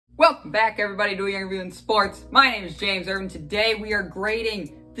Welcome back, everybody, to Young Review in Sports. My name is James Irvin. Today we are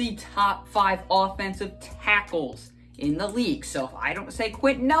grading the top 5 offensive tackles in the league. So if I don't say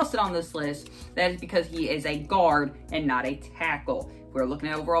Quenton Nelson on this list, that is because he is a guard and not a tackle. If we're looking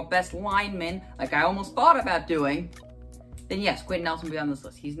at overall best linemen, like I almost thought about doing, then yes, Quenton Nelson will be on this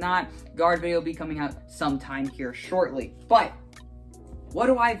list. He's not. Guard video will be coming out sometime here shortly. But what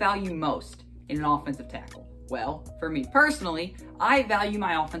do I value most in an offensive tackle? Well, for me personally, I value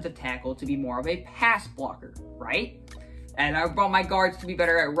my offensive tackle to be more of a pass blocker, right? And I want my guards to be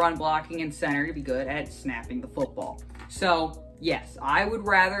better at run blocking and center to be good at snapping the football. So, yes, I would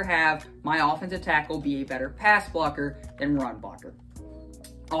rather have my offensive tackle be a better pass blocker than run blocker.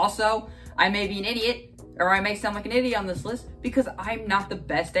 Also, I may be an idiot, or I may sound like an idiot on this list, because I'm not the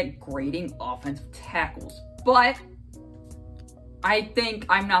best at grading offensive tackles. But I think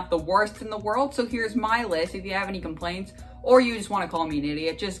I'm not the worst in the world, so here's my list. If you have any complaints, or you just want to call me an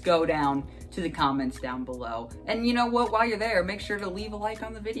idiot, just go down to the comments down below. And you know what, while you're there, make sure to leave a like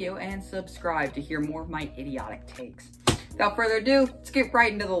on the video and subscribe to hear more of my idiotic takes. Without further ado, let's get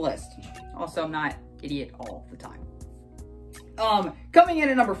right into the list. Also, I'm not idiot all the time. Coming in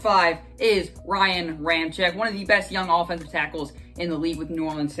at number 5 is Ryan Ramczyk, one of the best young offensive tackles in the league with New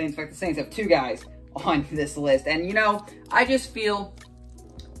Orleans Saints. In fact, the Saints have 2 guys on this list. And you know, I just feel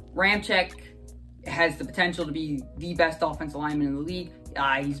Ramczyk has the potential to be the best offensive lineman in the league.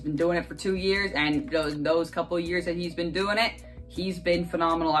 He's been doing it for 2 years, and those couple of years that he's been doing it, he's been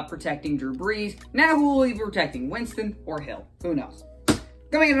phenomenal at protecting Drew Brees. Now who will he be protecting, Winston or Hill? Who knows?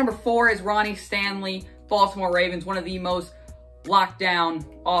 Coming in at number 4 is Ronnie Stanley, Baltimore Ravens, one of the most lockdown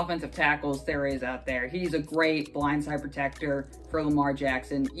offensive tackles there is out there. He's a great blindside protector for Lamar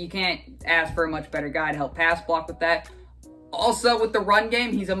Jackson. You can't ask for a much better guy to help pass block with that. Also, with the run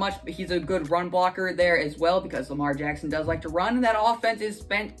game, he's a good run blocker there as well, because Lamar Jackson does like to run, and that offense is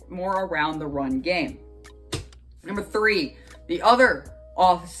spent more around the run game. Number 3, the other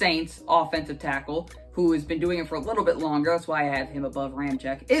Saints offensive tackle, who has been doing it for a little bit longer, that's why I have him above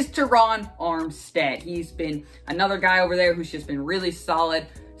Ramczyk, is Terron Armstead. He's been another guy over there who's just been really solid.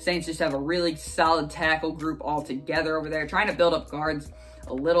 Saints just have a really solid tackle group all together over there, trying to build up guards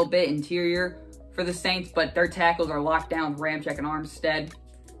a little bit interior for the Saints, but their tackles are locked down with Ramczyk and Armstead.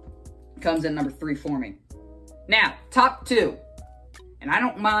 Comes in number 3 for me. Now, top 2. And I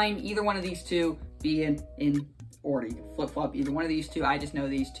don't mind either one of these two being in order. You can flip-flop either one of these two. I just know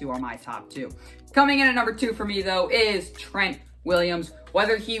these two are my top 2. Coming in at number 2 for me, though, is Trent Williams.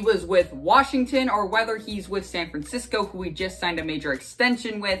 Whether he was with Washington or whether he's with San Francisco, who we just signed a major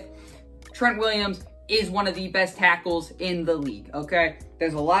extension with, Trent Williams is one of the best tackles in the league, okay?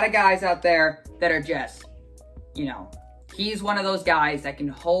 There's a lot of guys out there that are just, you know, he's one of those guys that can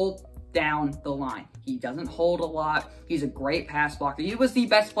hold down the line. He doesn't hold a lot. He's a great pass blocker. He was the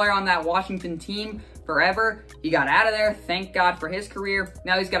best player on that Washington team forever. He got out of there. Thank God for his career.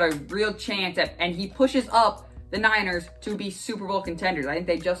 Now he's got a real chance at, and he pushes up the Niners to be Super Bowl contenders. I think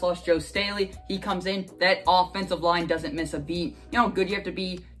they just lost Joe Staley. He comes in, that offensive line doesn't miss a beat. You know how good you have to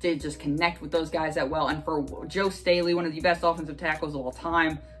be to just connect with those guys that well. And for Joe Staley, one of the best offensive tackles of all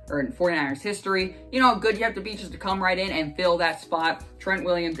time, or in 49ers history, you know how good you have to be just to come right in and fill that spot. Trent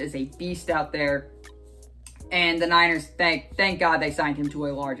Williams is a beast out there. And the Niners, thank God they signed him to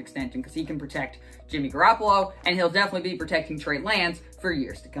a large extension, because he can protect Jimmy Garoppolo, and he'll definitely be protecting Trey Lance for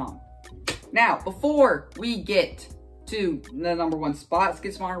years to come. Now, before we get to the number 1 spot, let's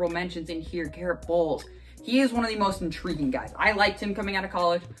get some honorable mentions in here. Garett Bolles. He is one of the most intriguing guys. I liked him coming out of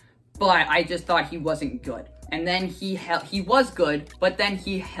college, but I just thought he wasn't good. And then he was good, but then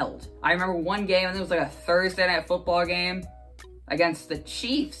he held. I remember one game, and it was like a Thursday night football game against the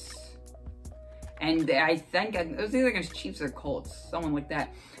Chiefs. And I think it was either against Chiefs or Colts, someone like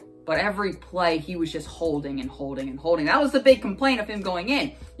that. But every play, he was just holding and holding and holding. That was the big complaint of him going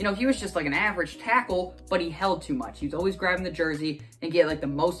in. You know, he was just like an average tackle, but he held too much. He was always grabbing the jersey and get like the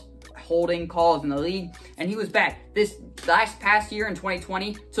most holding calls in the league. And he was bad. This past year in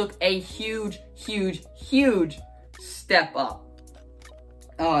 2020 took a huge step up.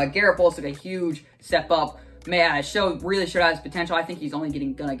 Garett Bolles took a huge step up. Really showed out his potential. I think he's only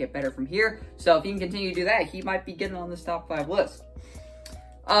gonna get better from here. So if he can continue to do that, he might be getting on this top 5 list.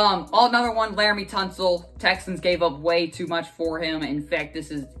 Another one, Laremy Tunsil. Texans gave up way too much for him. In fact,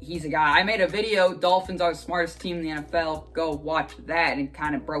 he's a guy. I made a video, Dolphins are the smartest team in the NFL. Go watch that, and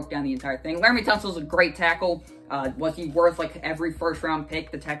kind of broke down the entire thing. Laremy Tunsil's a great tackle. Was he worth like every first-round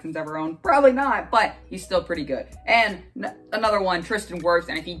pick the Texans ever owned? Probably not, but he's still pretty good. And another one, Tristan Wirfs.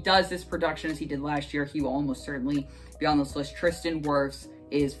 And if he does this production as he did last year, he will almost certainly be on this list. Tristan Wirfs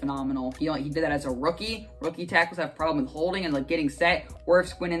is phenomenal. He did that as a rookie. Rookie tackles have a problem with holding and like getting set.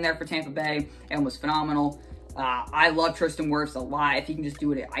 Wirfs went in there for Tampa Bay and was phenomenal. I love Tristan Wirfs a lot. If he can just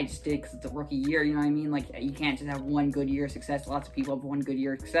do it, I just did because it's a rookie year, you know what I mean? Like, you can't just have one good year of success. Lots of people have one good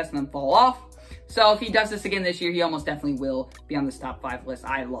year of success and then fall off. So if he does this again this year, he almost definitely will be on this top 5 list.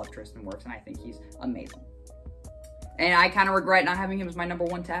 I love Tristan Wirfs, and I think he's amazing. And I kind of regret not having him as my number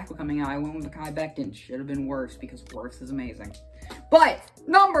 1 tackle coming out. I went with Mekhi Becton. Should have been Wirfs because Wirfs is amazing. But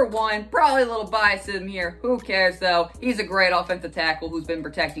number 1, probably a little biased in here. Who cares, though? He's a great offensive tackle who's been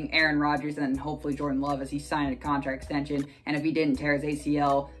protecting Aaron Rodgers and then hopefully Jordan Love as he signed a contract extension. And if he didn't tear his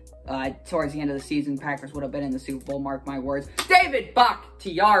ACL towards the end of the season, Packers would have been in the Super Bowl, mark my words. David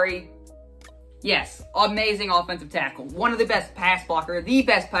Bakhtiari. Yes, amazing offensive tackle. One of the best pass blocker, the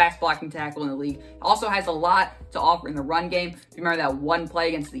best pass blocking tackle in the league. Also has a lot to offer in the run game. If you remember that one play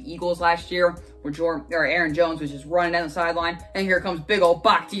against the Eagles last year where Aaron Jones was just running down the sideline, and here comes big old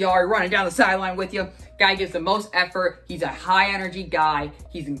Bakhtiari running down the sideline with you. Guy gives the most effort. He's a high energy guy.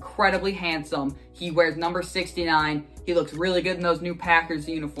 He's incredibly handsome. He wears number 69. He looks really good in those new Packers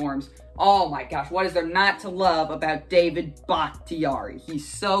uniforms. Oh my gosh, what is there not to love about David Bakhtiari? He's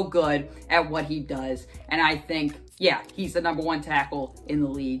so good at what he does, and I think, yeah, he's the number 1 tackle in the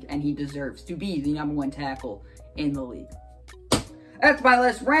league, and he deserves to be the number 1 tackle in the league. That's my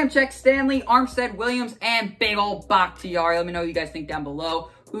list. Ramczyk, Stanley, Armstead, Williams, and big old Bakhtiari. Let me know what you guys think down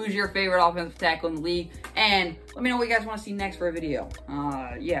below. Who's your favorite offensive tackle in the league? And let me know what you guys want to see next for a video.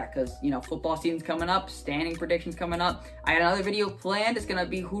 Yeah, because, you know, football season's coming up. Standing predictions coming up. I got another video planned. It's going to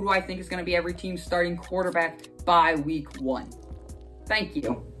be who do I think is going to be every team's starting quarterback by week 1. Thank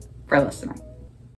you for listening.